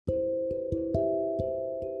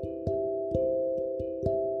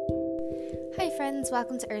Hi friends,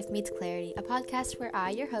 welcome to Earth Meets Clarity, a podcast where I,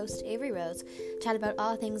 your host, Avery Rose, chat about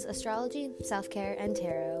all things astrology, self-care, and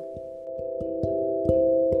tarot.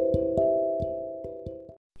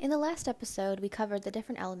 In the last episode, we covered the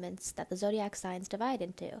different elements that the zodiac signs divide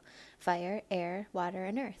into: fire, air, water,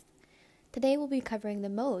 and earth. Today we'll be covering the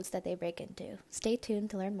modes that they break into. Stay tuned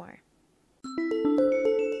to learn more.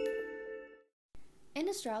 In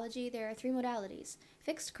astrology, there are three modalities: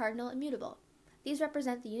 fixed, cardinal, and mutable. These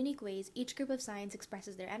represent the unique ways each group of signs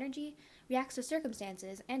expresses their energy, reacts to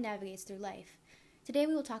circumstances, and navigates through life. Today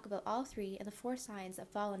we will talk about all three and the four signs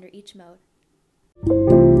that fall under each mode.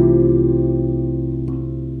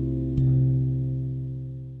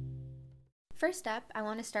 First up, I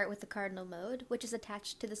want to start with the cardinal mode, which is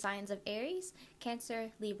attached to the signs of Aries, Cancer,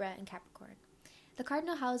 Libra, and Capricorn. The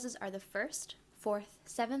cardinal houses are the 1st, 4th,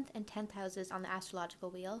 7th, and 10th houses on the astrological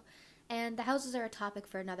wheel, and the houses are a topic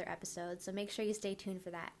for another episode, so make sure you stay tuned for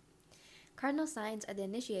that. Cardinal signs are the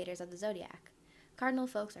initiators of the zodiac. Cardinal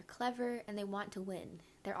folks are clever and they want to win.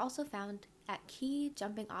 They're also found at key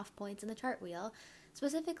jumping off points in the chart wheel,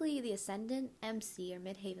 specifically the ascendant, MC or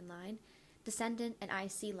midheaven line, descendant, and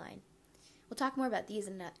IC line. We'll talk more about these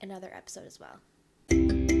in another episode as well.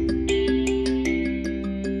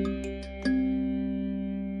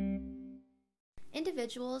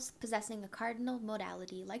 Individuals possessing a cardinal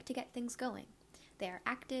modality like to get things going. They are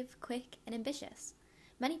active, quick, and ambitious.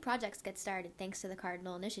 Many projects get started thanks to the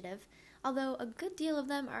cardinal initiative, although a good deal of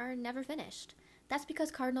them are never finished. That's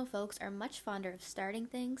because cardinal folks are much fonder of starting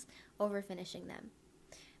things over finishing them.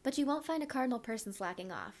 But you won't find a cardinal person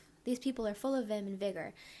slacking off. These people are full of vim and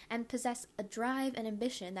vigor, and possess a drive and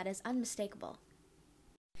ambition that is unmistakable.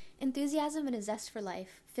 Enthusiasm and a zest for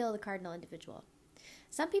life fill the cardinal individual.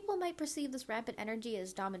 Some people might perceive this rampant energy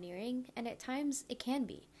as domineering, and at times it can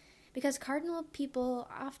be, because cardinal people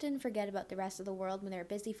often forget about the rest of the world when they're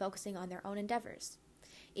busy focusing on their own endeavors.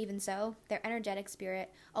 Even so, their energetic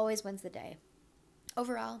spirit always wins the day.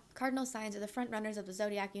 Overall, cardinal signs are the front runners of the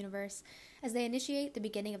zodiac universe as they initiate the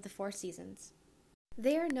beginning of the 4 seasons.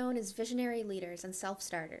 They are known as visionary leaders and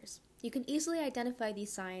self-starters. You can easily identify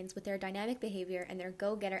these signs with their dynamic behavior and their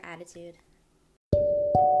go-getter attitude.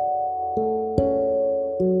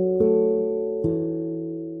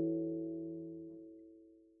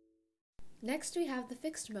 Next we have the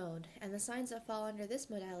fixed mode, and the signs that fall under this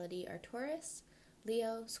modality are Taurus,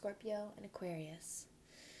 Leo, Scorpio, and Aquarius.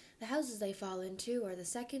 The houses they fall into are the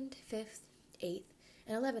 2nd, 5th, 8th,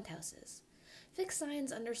 and 11th houses. Fixed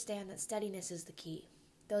signs understand that steadiness is the key.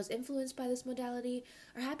 Those influenced by this modality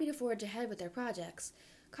are happy to forge ahead with their projects,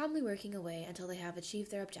 calmly working away until they have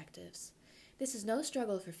achieved their objectives. This is no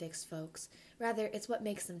struggle for fixed folks, rather it's what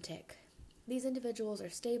makes them tick. These individuals are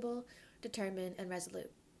stable, determined, and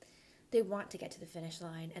resolute. They want to get to the finish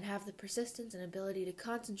line and have the persistence and ability to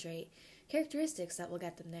concentrate, characteristics that will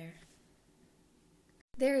get them there.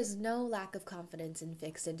 There is no lack of confidence in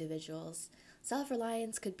fixed individuals.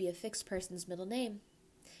 Self-reliance could be a fixed person's middle name.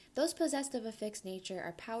 Those possessed of a fixed nature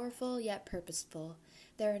are powerful yet purposeful.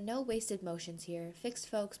 There are no wasted motions here. Fixed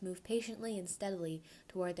folks move patiently and steadily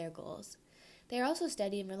toward their goals. They are also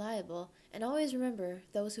steady and reliable, and always remember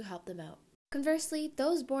those who help them out. Conversely,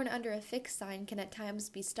 those born under a fixed sign can at times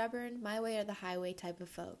be stubborn, my way or the highway type of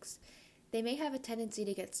folks. They may have a tendency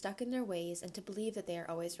to get stuck in their ways and to believe that they are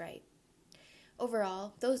always right.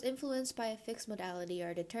 Overall, those influenced by a fixed modality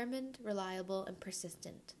are determined, reliable, and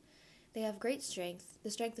persistent. They have great strength,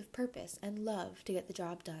 the strength of purpose, and love to get the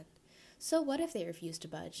job done. So what if they refuse to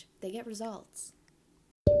budge? They get results.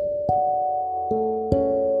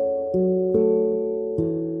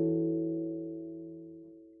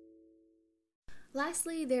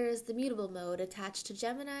 Lastly, there is the mutable mode attached to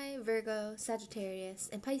Gemini, Virgo, Sagittarius,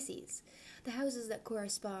 and Pisces. The houses that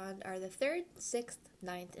correspond are the 3rd, 6th,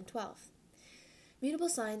 9th, and 12th. Mutable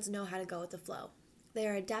signs know how to go with the flow. They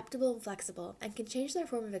are adaptable and flexible, and can change their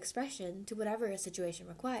form of expression to whatever a situation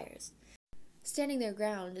requires. Standing their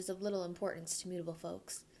ground is of little importance to mutable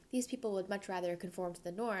folks. These people would much rather conform to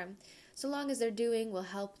the norm, so long as their doing will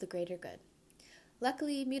help the greater good.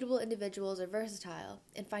 Luckily, mutable individuals are versatile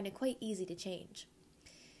and find it quite easy to change.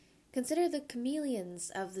 Consider the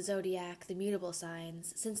chameleons of the zodiac, the mutable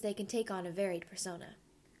signs, since they can take on a varied persona.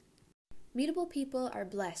 Mutable people are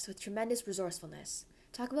blessed with tremendous resourcefulness.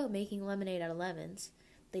 Talk about making lemonade out of lemons.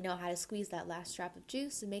 They know how to squeeze that last drop of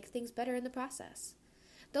juice and make things better in the process.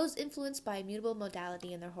 Those influenced by a mutable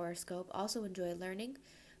modality in their horoscope also enjoy learning,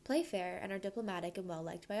 play fair, and are diplomatic and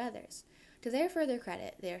well-liked by others. To their further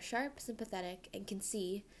credit, they are sharp, sympathetic, and can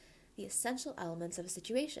see the essential elements of a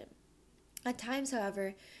situation. At times,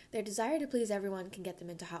 however, their desire to please everyone can get them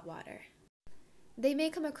into hot water. They may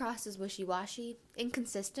come across as wishy-washy,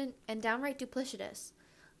 inconsistent, and downright duplicitous.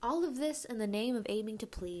 All of this in the name of aiming to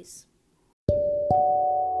please.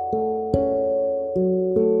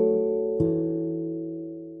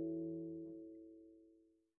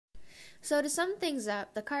 So to sum things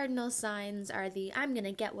up, the cardinal signs are the I'm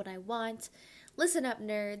gonna get what I want, listen up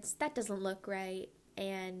nerds, that doesn't look right,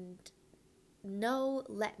 and no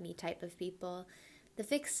let me type of people. The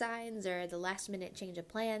fixed signs are the last minute change of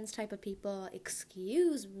plans type of people.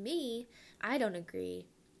 Excuse me, I don't agree.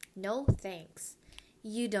 No thanks.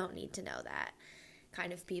 You don't need to know that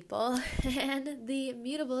kind of people. And the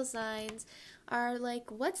mutable signs are like,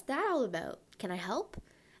 what's that all about? Can I help?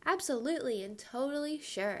 Absolutely and totally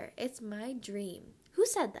sure. It's my dream. Who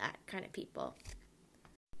said that kind of people?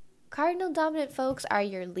 Cardinal dominant folks are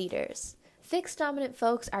your leaders. Fixed dominant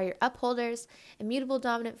folks are your upholders. Immutable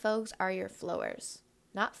dominant folks are your flowers.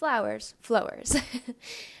 Not flowers, flowers.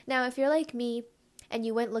 Now, if you're like me and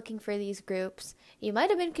you went looking for these groups, you might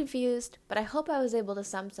have been confused, but I hope I was able to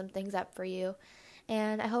sum some things up for you.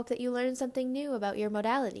 And I hope that you learned something new about your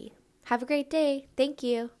modality. Have a great day. Thank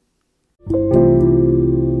you.